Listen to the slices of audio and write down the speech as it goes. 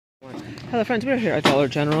Hello friends, we're here at Dollar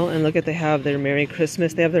General and look at, they have their Merry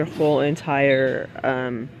Christmas. They have their whole entire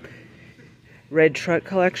red truck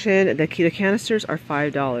collection. The canisters are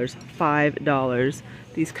 $5. $5.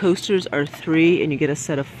 These coasters are $3 and you get a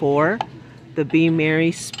set of 4. The Be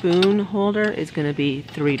Merry spoon holder is going to be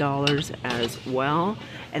 $3 as well.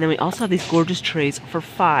 And then we also have these gorgeous trays for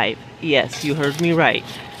 $5. Yes, you heard me right.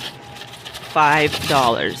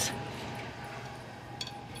 $5.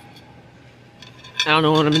 I don't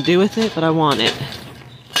know what I'm going to do with it, but I want it.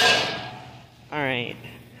 Alright.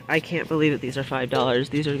 I can't believe that these are $5.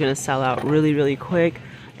 These are going to sell out really, really quick.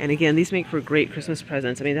 And again, these make for great Christmas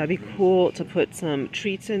presents. I mean, that'd be cool to put some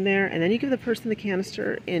treats in there. And then you give the person the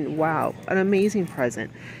canister and wow, an amazing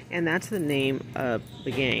present. And that's the name of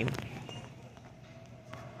the game.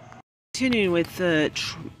 Continuing with the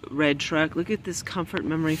red truck, look at this comfort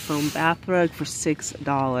memory foam bath rug for $6.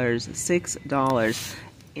 $6.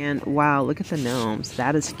 And wow, look at the gnomes.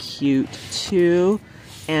 That is cute too.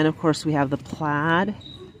 And of course we have the plaid.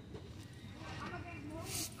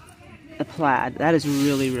 The plaid. That is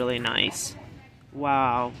really, really nice.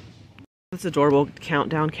 Wow. This adorable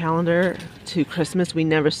countdown calendar to Christmas. We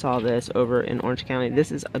never saw this over in Orange County. This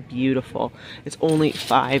is a beautiful. It's only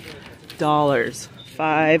 $5.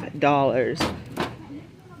 $5.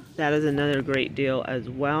 That is another great deal as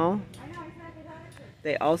well.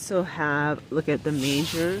 They also have, look at the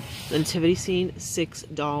major nativity scene,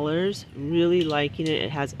 $6. Really liking it. It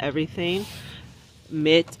has everything.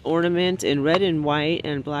 Mitt ornament in red and white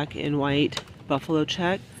and black and white buffalo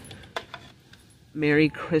check. Merry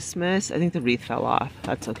Christmas. I think the wreath fell off.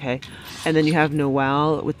 That's okay. And then you have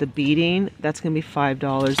Noel with the beading. That's going to be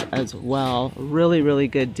 $5 as well. Really, really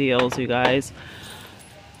good deals, you guys.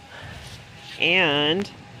 And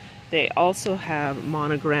they also have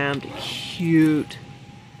monogrammed cute.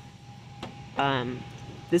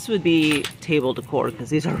 This would be table decor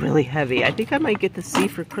because these are really heavy. I think I might get the C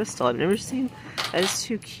for crystal. I've never seen. That is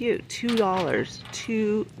too cute. $2.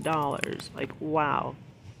 $2. Like, wow.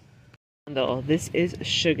 This is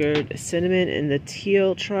sugared cinnamon in the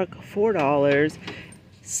teal truck, $4.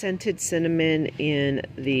 Scented cinnamon in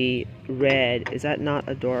the red. Is that not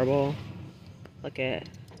adorable? Look at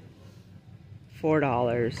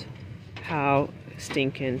 $4. How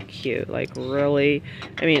stinking cute. Like, really.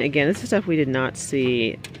 I mean, again, this is stuff we did not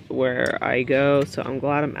see where I go, so I'm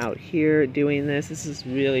glad I'm out here doing this. This is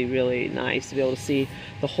really, really nice to be able to see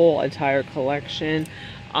the whole entire collection.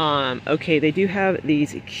 Okay, they do have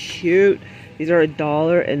these cute, these are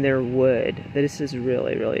 $1 and they're wood. This is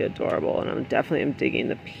really, really adorable, and I'm definitely digging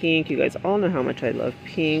the pink. You guys all know how much I love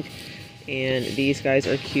pink, and these guys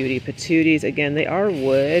are cutie patooties. Again, they are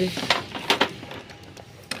wood.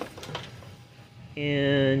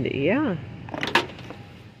 And yeah,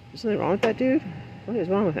 is something wrong with that dude? What is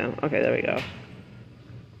wrong with him? Okay, there we go.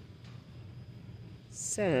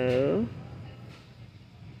 So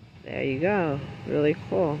there you go. Really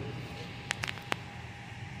cool.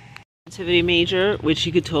 Nativity major, which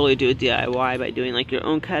you could totally do a DIY by doing like your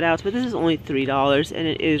own cutouts, but this is only $3 and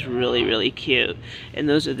it is really, really cute. And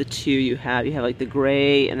those are the two you have. You have like the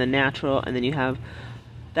gray and the natural, and then you have,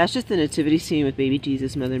 that's just the nativity scene with baby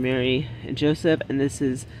Jesus, Mother Mary, and Joseph. And this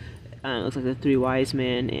is, looks like the 3 wise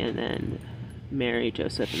men, and then Mary,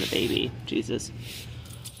 Joseph, and the baby Jesus.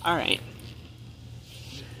 Alright.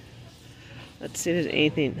 Let's see if there's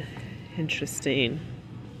anything interesting.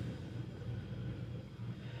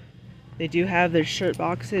 They do have their shirt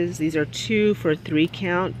boxes. These are 2 for a 3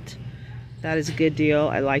 count. That is a good deal.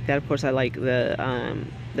 I like that. Of course, I like the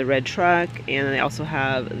red truck, and they also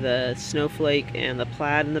have the snowflake and the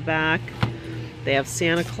plaid in the back. They have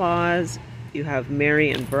Santa Claus. You have Merry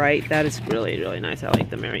and Bright. That is really, really nice. I like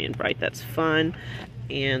the Merry and Bright. That's fun.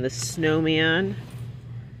 And the snowman.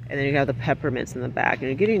 And then you have the peppermints in the back. And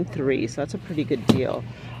you're getting 3, so that's a pretty good deal.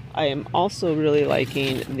 I am also really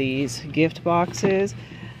liking these gift boxes.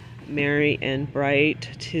 Merry and Bright,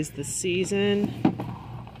 'Tis the Season.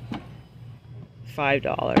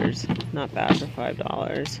 $5. Not bad for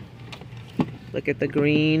 $5. Look at the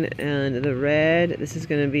green and the red. This is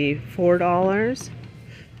going to be $4.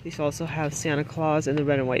 These also have Santa Claus in the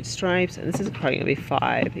red and white stripes, and this is probably going to be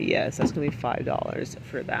 $5. Yes, that's going to be $5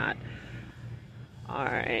 for that.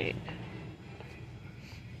 Alright.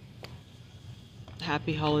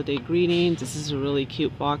 Happy holiday greetings. This is a really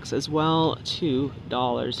cute box as well.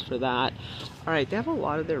 $2 for that. Alright, they have a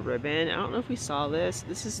lot of their ribbon. I don't know if we saw this.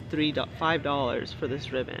 This is $5 for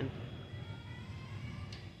this ribbon.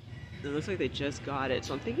 It looks like they just got it.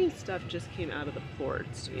 So I'm thinking stuff just came out of the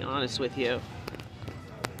ports, to be honest with you.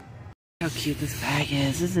 How cute this bag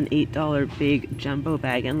is. This is an $8 big jumbo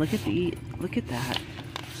bag. And look at that.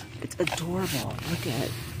 It's adorable. Look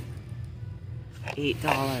at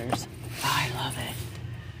 $8. I love it.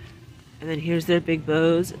 And then here's their big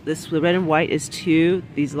bows. The red and white is $2.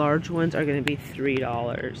 These large ones are going to be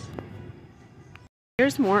 $3.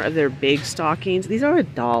 Here's more of their big stockings. These are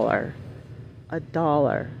 $1.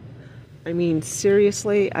 $1. I mean,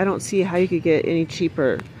 seriously, I don't see how you could get any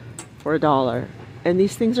cheaper for $1. And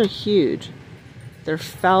these things are huge. They're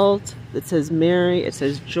felt. It says Mary. It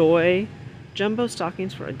says Joy. Jumbo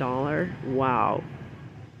stockings for $1. Wow.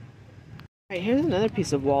 Alright, here's another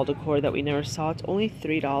piece of wall decor that we never saw. It's only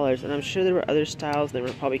 $3, and I'm sure there were other styles that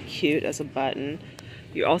were probably cute as a button.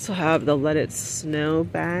 You also have the Let It Snow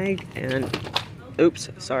bag, and oops,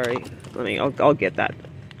 sorry. I'll get that.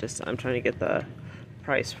 I'm trying to get the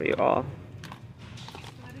price for you all.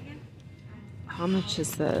 How much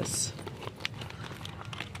is this?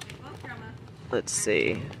 Let's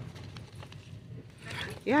see.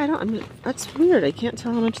 Yeah, that's weird. I can't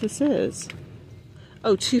tell how much this is.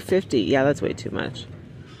 Oh, $2.50. Yeah, that's way too much.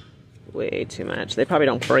 Way too much. They probably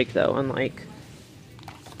don't break though, unlike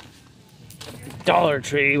Dollar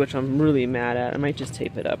Tree, which I'm really mad at. I might just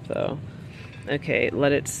tape it up though. Okay,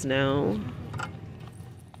 Let It Snow.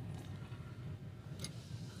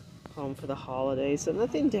 Home for the holidays. So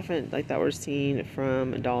nothing different like that we're seeing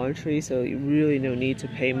from Dollar Tree, so you really no need to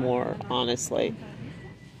pay more, honestly.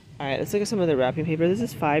 Alright, let's look at some of the wrapping paper. This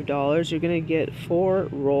is $5. You're going to get 4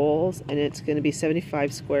 rolls, and it's going to be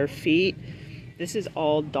 75 square feet. This is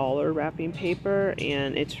all dollar wrapping paper,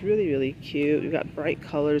 and it's really, really cute. You've got bright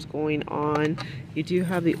colors going on. You do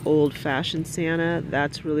have the old-fashioned Santa.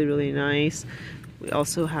 That's really, really nice. We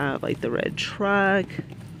also have like the red truck.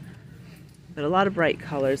 But a lot of bright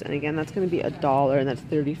colors, and again, that's going to be $1, and that's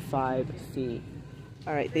 35 feet.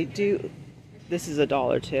 Alright, this is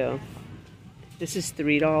 $1 too. This is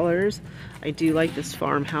 $3. I do like this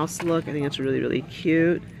farmhouse look. I think it's really, really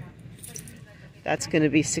cute. That's going to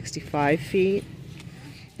be 65 feet.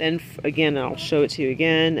 Then again, I'll show it to you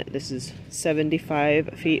again. This is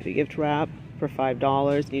 75 feet for gift wrap for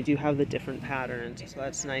 $5. And you do have the different patterns, so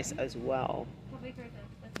that's nice as well.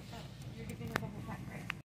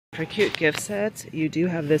 For cute gift sets, you do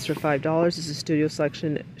have this for $5. This is Studio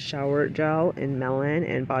Selection shower gel in melon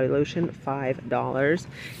and body lotion, $5.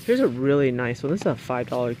 Here's a really nice one. This is a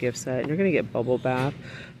 $5 gift set, and you're going to get bubble bath,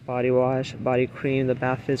 body wash, body cream, the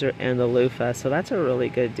bath fizzer, and the loofah. So that's a really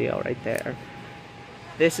good deal right there.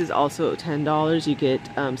 This is also $10. You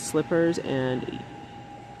get slippers, and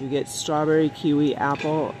you get strawberry, kiwi,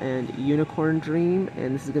 apple, and unicorn dream.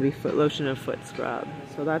 And this is going to be foot lotion and foot scrub.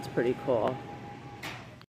 So that's pretty cool.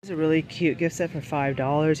 This is a really cute gift set for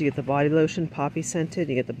 $5. You get the body lotion, poppy scented,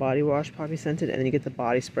 you get the body wash, poppy scented, and then you get the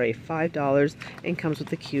body spray, $5, and comes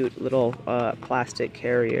with a cute little plastic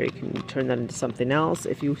carrier. You can turn that into something else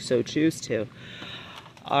if you so choose to.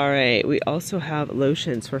 Alright, we also have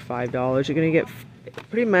lotions for $5. You're going to get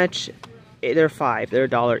pretty much, they're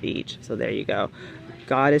 $1 each, so there you go.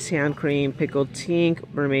 Goddess hand cream, pickled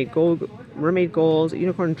tink, mermaid goals,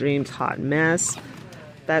 unicorn dreams, hot mess.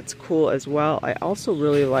 That's cool as well. I also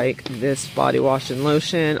really like this body wash and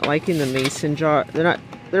lotion. Liking the mason jar.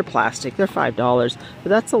 They're plastic. They're $5, but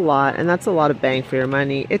that's a lot, and that's a lot of bang for your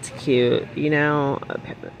money. It's cute, you know.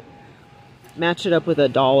 Match it up with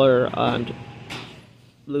 $1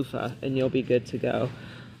 loofah, and you'll be good to go.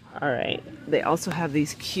 All right. They also have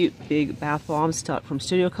these cute big bath bombs from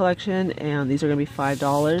Studio Collection, and these are going to be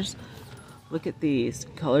 $5. Look at these.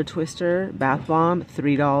 Color Twister Bath Bomb,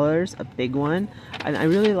 $3, a big one. And I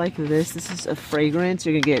really like this. This is a fragrance.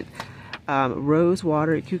 You're going to get rose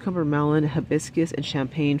water, cucumber melon, hibiscus, and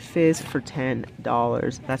champagne fizz for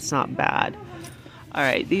 $10. That's not bad.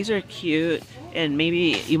 Alright, these are cute. And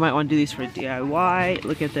maybe you might want to do these for DIY.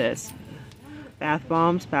 Look at this. Bath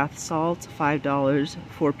bombs, bath salts, $5,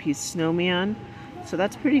 4-piece snowman. So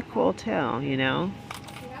that's pretty cool too, you know.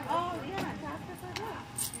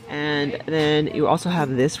 And then you also have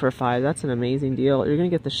this for $5. That's an amazing deal. You're going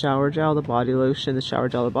to get the shower gel, the body lotion, the shower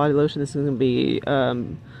gel, the body lotion. This is going to be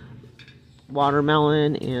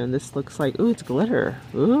watermelon, and this looks like, ooh, it's glitter.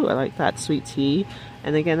 Ooh, I like that. Sweet tea.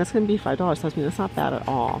 And again, that's going to be $5. So that's not bad at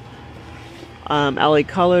all. LA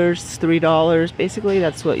Colors, $3. Basically,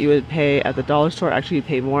 that's what you would pay at the dollar store. Actually, you'd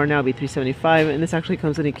pay more now. It'd be $3.75. And this actually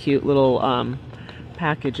comes in a cute little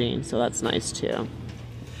packaging, so that's nice too.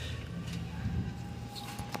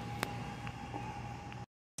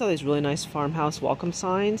 All these really nice farmhouse welcome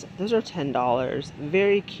signs. Those are $10.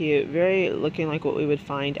 Very cute, very looking like what we would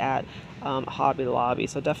find at Hobby Lobby.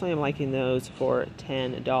 So definitely I'm liking those for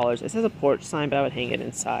 $10. It says a porch sign, but I would hang it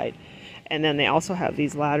inside. And then they also have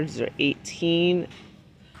these ladders. These are $18.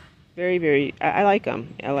 Very, very, I like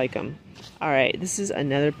them. I like them. All right, this is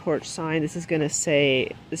another porch sign. This is gonna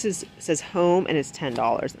say, says home and it's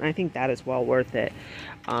 $10. And I think that is well worth it.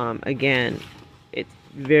 Again, it's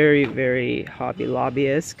very, very Hobby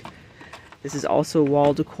Lobby-esque. This is also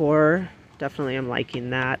wall decor. Definitely I'm liking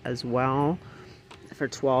that as well for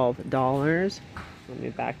 $12. Let me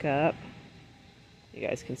back up. You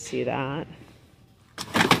guys can see that.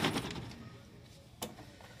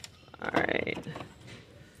 All right.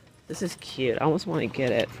 This is cute. I almost want to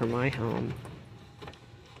get it for my home.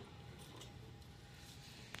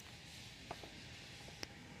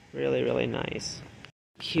 Really, really nice.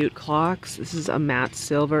 Cute clocks. This is a matte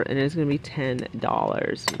silver and it's going to be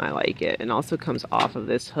 $10. I like it. And also comes off of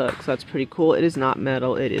this hook, so that's pretty cool. It is not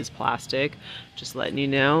metal, it is plastic. Just letting you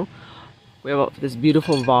know. We have this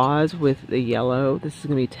beautiful vase with the yellow. This is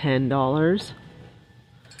going to be $10.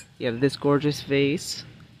 You have this gorgeous vase.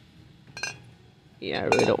 Yeah, I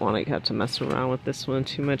really don't want to have to mess around with this one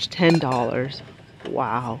too much. $10.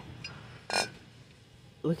 Wow.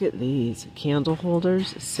 Look at these. Candle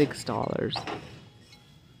holders, $6.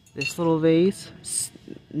 This little vase,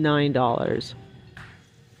 $9.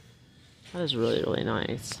 That is really, really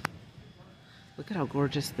nice. Look at how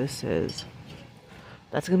gorgeous this is.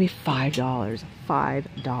 That's going to be $5.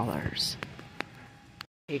 $5.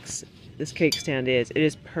 This cake stand it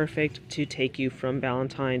is perfect to take you from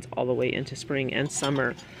Valentine's all the way into spring and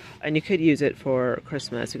summer. And you could use it for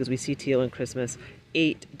Christmas because we see teal in Christmas.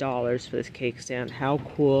 $8 for this cake stand. How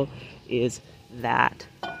cool is that?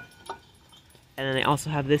 And then they also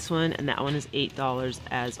have this one, and that one is $8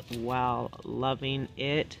 as well. Loving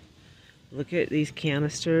it. Look at these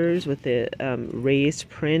canisters with the raised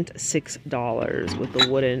print, $6 with the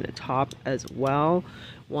wooden top as well.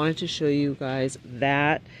 Wanted to show you guys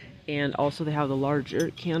that. And also they have the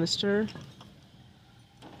larger canister,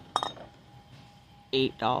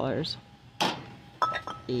 $8.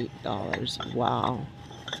 $8. Wow.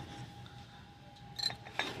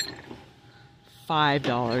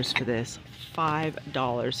 $5 for this.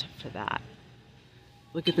 $5 for that.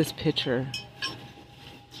 Look at this picture.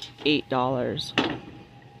 $8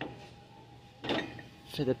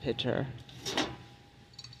 for the picture.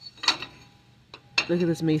 Look at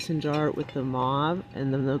this mason jar with the mauve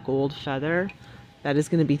and then the gold feather. That is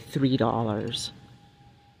going to be $3.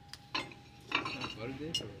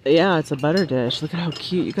 Yeah, it's a butter dish. Look at how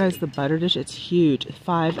cute. You guys, the butter dish, it's huge.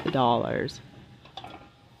 $5.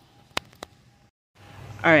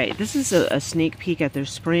 Alright, this is a sneak peek at their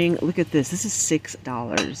spring. Look at this. This is $6.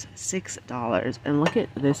 $6. And look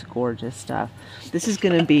at this gorgeous stuff. This is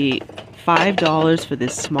going to be $5 for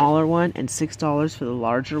this smaller one and $6 for the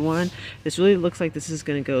larger one. This really looks like this is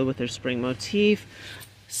going to go with their spring motif.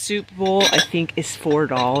 Soup bowl, I think, is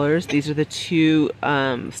 $4. These are the two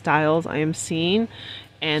styles I am seeing.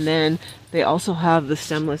 And then they also have the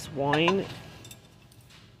stemless wine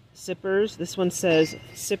sippers. This one says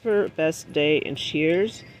sipper best day and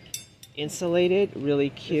cheers. Insulated,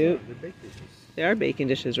 really cute. They are baking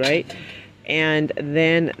dishes, right? And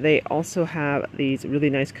then they also have these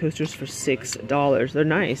really nice coasters for $6. They're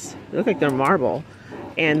nice. They look like they're marble.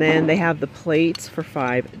 And then they have the plates for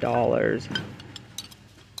 $5.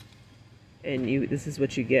 And this is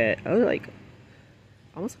what you get. Oh, like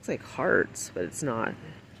almost looks like hearts, but it's not.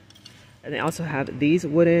 And they also have these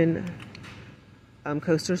wooden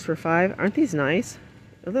coasters for $5. Aren't these nice?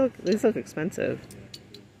 These look expensive.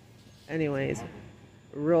 Anyways,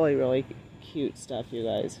 really, really cute stuff, you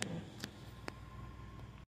guys.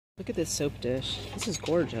 Look at this soap dish. This is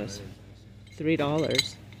gorgeous. $3. Got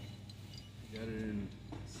it in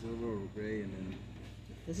silver or gray, and then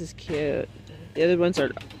this is cute. The other ones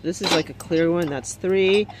are. This is like a clear one. That's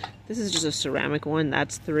 $3. This is just a ceramic one.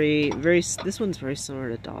 That's $3. This one's very similar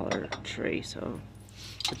to Dollar Tree. So,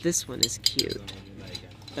 but this one is cute.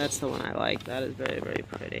 That's the one I like. That is very, very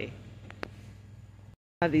pretty.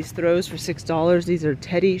 I have these throws for $6. These are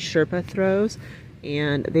Teddy Sherpa throws,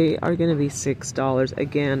 and they are going to be $6.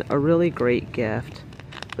 Again, a really great gift.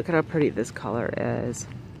 Look at how pretty this color is.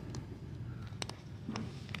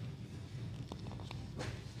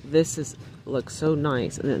 This looks so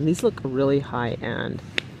nice, and then these look really high end.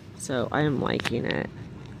 So I am liking it.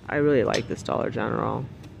 I really like this Dollar General.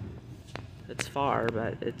 It's far,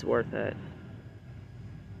 but it's worth it.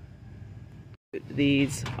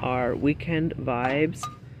 These are Weekend Vibes.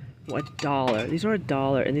 What $1? These are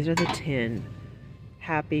 $1, and these are the tin.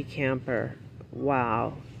 Happy Camper.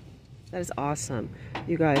 Wow. That is awesome.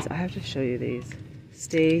 You guys, I have to show you these.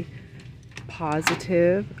 Stay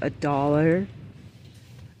Positive, $1. I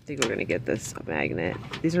think we're gonna get this magnet.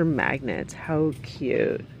 These are magnets. How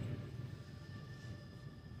cute.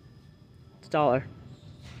 It's $1.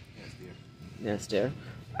 yes, dear. Yes, dear.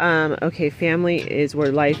 Okay, family is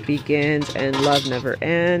where life begins and love never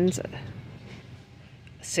ends.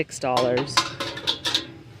 $6.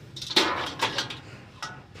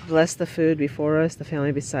 Bless the food before us, the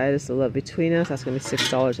family beside us, the love between us. That's going to be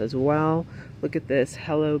 $6 as well. Look at this.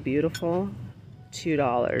 Hello, beautiful.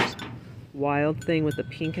 $2. Wild thing with the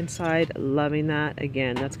pink inside. Loving that.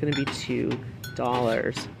 Again, that's going to be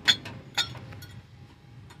 $2.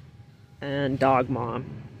 And dog mom.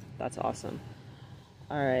 That's awesome.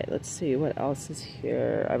 Alright, let's see what else is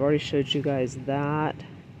here. I've already showed you guys that.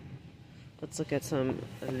 Let's look at some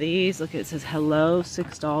of these. Look, it says hello,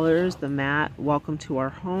 $6. The mat, welcome to our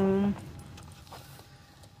home.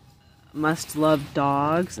 Must love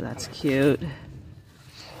dogs. That's cute.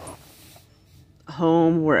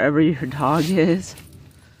 Home, wherever your dog is.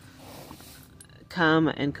 Come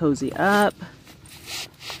and cozy up.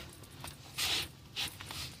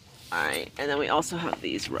 Alright, and then we also have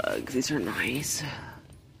these rugs. These are nice.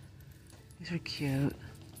 These are cute.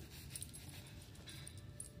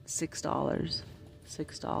 $6.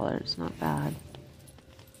 $6, not bad.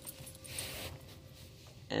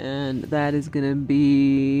 And that is gonna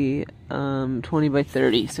be 20 by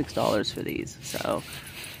 30, $6 for these. So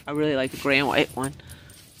I really like the gray and white one.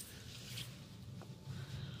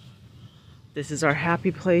 This is our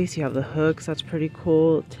happy place. You have the hooks, that's pretty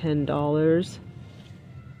cool. $10.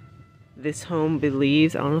 This home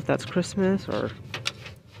believes, I don't know if that's Christmas or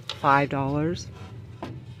 $5.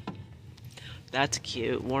 That's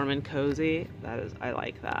cute, warm and cozy. That is, I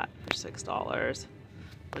like that for $6.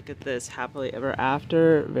 Look at this, happily ever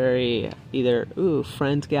after. Very either, ooh,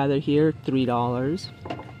 friends gather here, $3.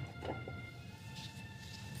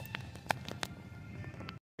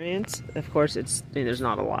 Of course, it's, I mean, there's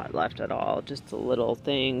not a lot left at all. Just the little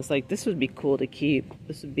things. Like this would be cool to keep.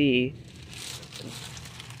 This would be,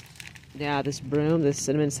 yeah, this broom, this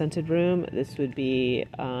cinnamon scented broom. This would be,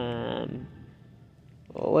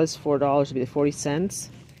 what was $4? Would be 40 cents.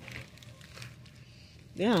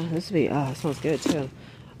 Yeah, this would be, oh, it smells good too.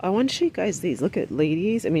 I want to show you guys these. Look at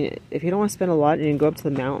ladies. I mean, if you don't want to spend a lot and you can go up to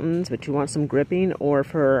the mountains, but you want some gripping, or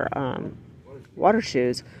for water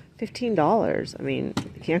shoes, $15. I mean,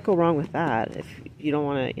 you can't go wrong with that. If you don't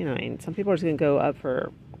want to, you know, I mean, some people are just going to go up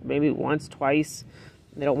for maybe once, twice.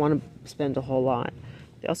 They don't want to spend a whole lot.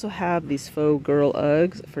 They also have these faux girl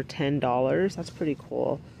Uggs for $10. That's pretty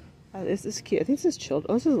cool. This is cute. I think this is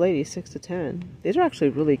children. Oh, this is ladies 6 to 10. These are actually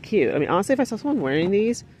really cute. I mean, honestly, if I saw someone wearing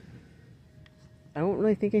these, I won't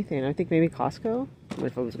really think anything. I think maybe Costco. I mean,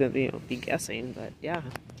 if I was going to be guessing, but yeah,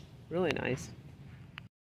 really nice. I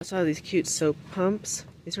also have these cute soap pumps.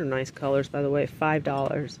 These are nice colors, by the way.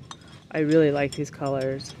 $5. I really like these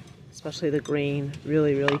colors, especially the green.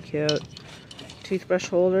 Really, really cute. Toothbrush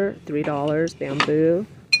holder, $3. Bamboo.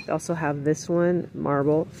 They also have this one,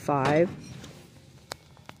 marble, $5.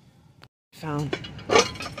 Found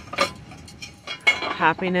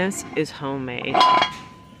happiness is homemade.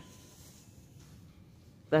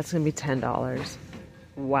 That's gonna be $10.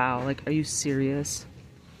 Wow, like, are you serious?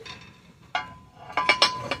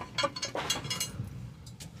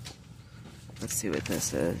 Let's see what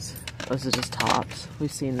this is. Those are just tops.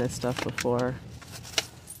 We've seen this stuff before.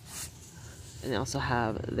 And they also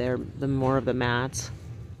have the more of the mats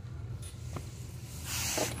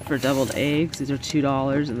for deviled eggs. These are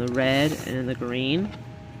 $2 in the red and in the green.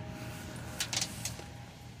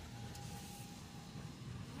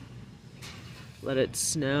 Let it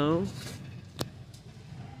snow.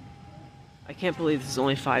 I can't believe this is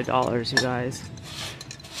only $5, you guys.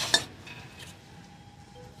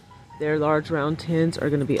 Their large round tins are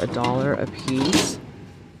going to be $1 a piece.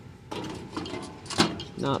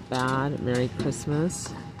 Not bad. Merry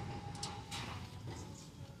Christmas.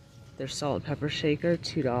 Their salt and pepper shaker,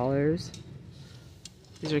 $2.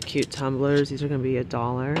 These are cute tumblers. These are going to be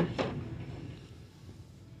 $1.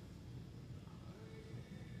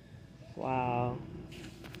 Wow.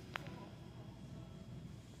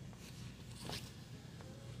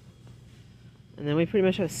 And then we pretty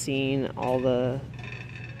much have seen all of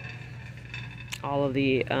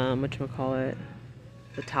the whatchamacallit,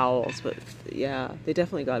 the towels, but yeah, they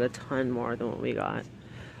definitely got a ton more than what we got.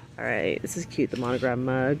 Alright, this is cute, the monogram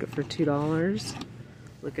mug for $2.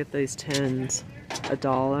 Look at these tins,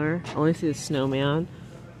 $1. I only see the snowman.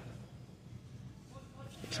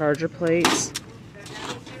 Charger plates,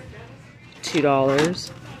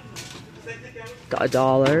 $2.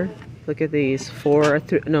 $1. Look at these, a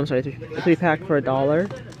 3-pack for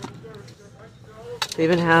 $1. They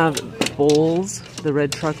even have bowls, the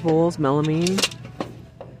red truck bowls, melamine,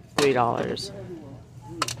 $3.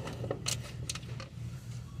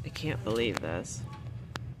 I can't believe this.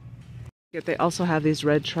 Yet they also have these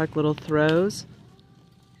red truck little throws.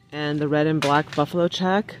 And the red and black buffalo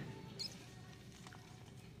check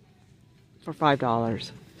for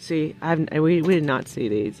 $5. See, we did not see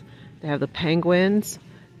these. They have the penguins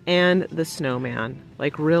and the snowman.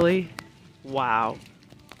 Like, really? Wow.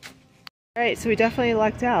 Alright, so we definitely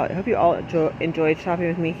lucked out. I hope you all enjoyed shopping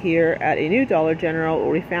with me here at a new Dollar General where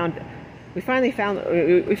we finally found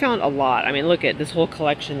a lot. I mean, look at this whole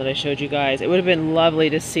collection that I showed you guys. It would have been lovely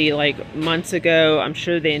to see like months ago. I'm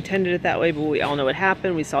sure they intended it that way, but we all know what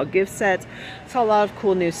happened. We saw gift sets, saw a lot of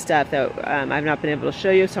cool new stuff that I've not been able to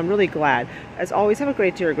show you, so I'm really glad. As always, have a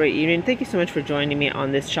great day or a great evening. Thank you so much for joining me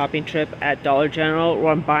on this shopping trip at Dollar General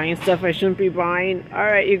where I'm buying stuff I shouldn't be buying.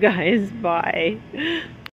 Alright, you guys, bye.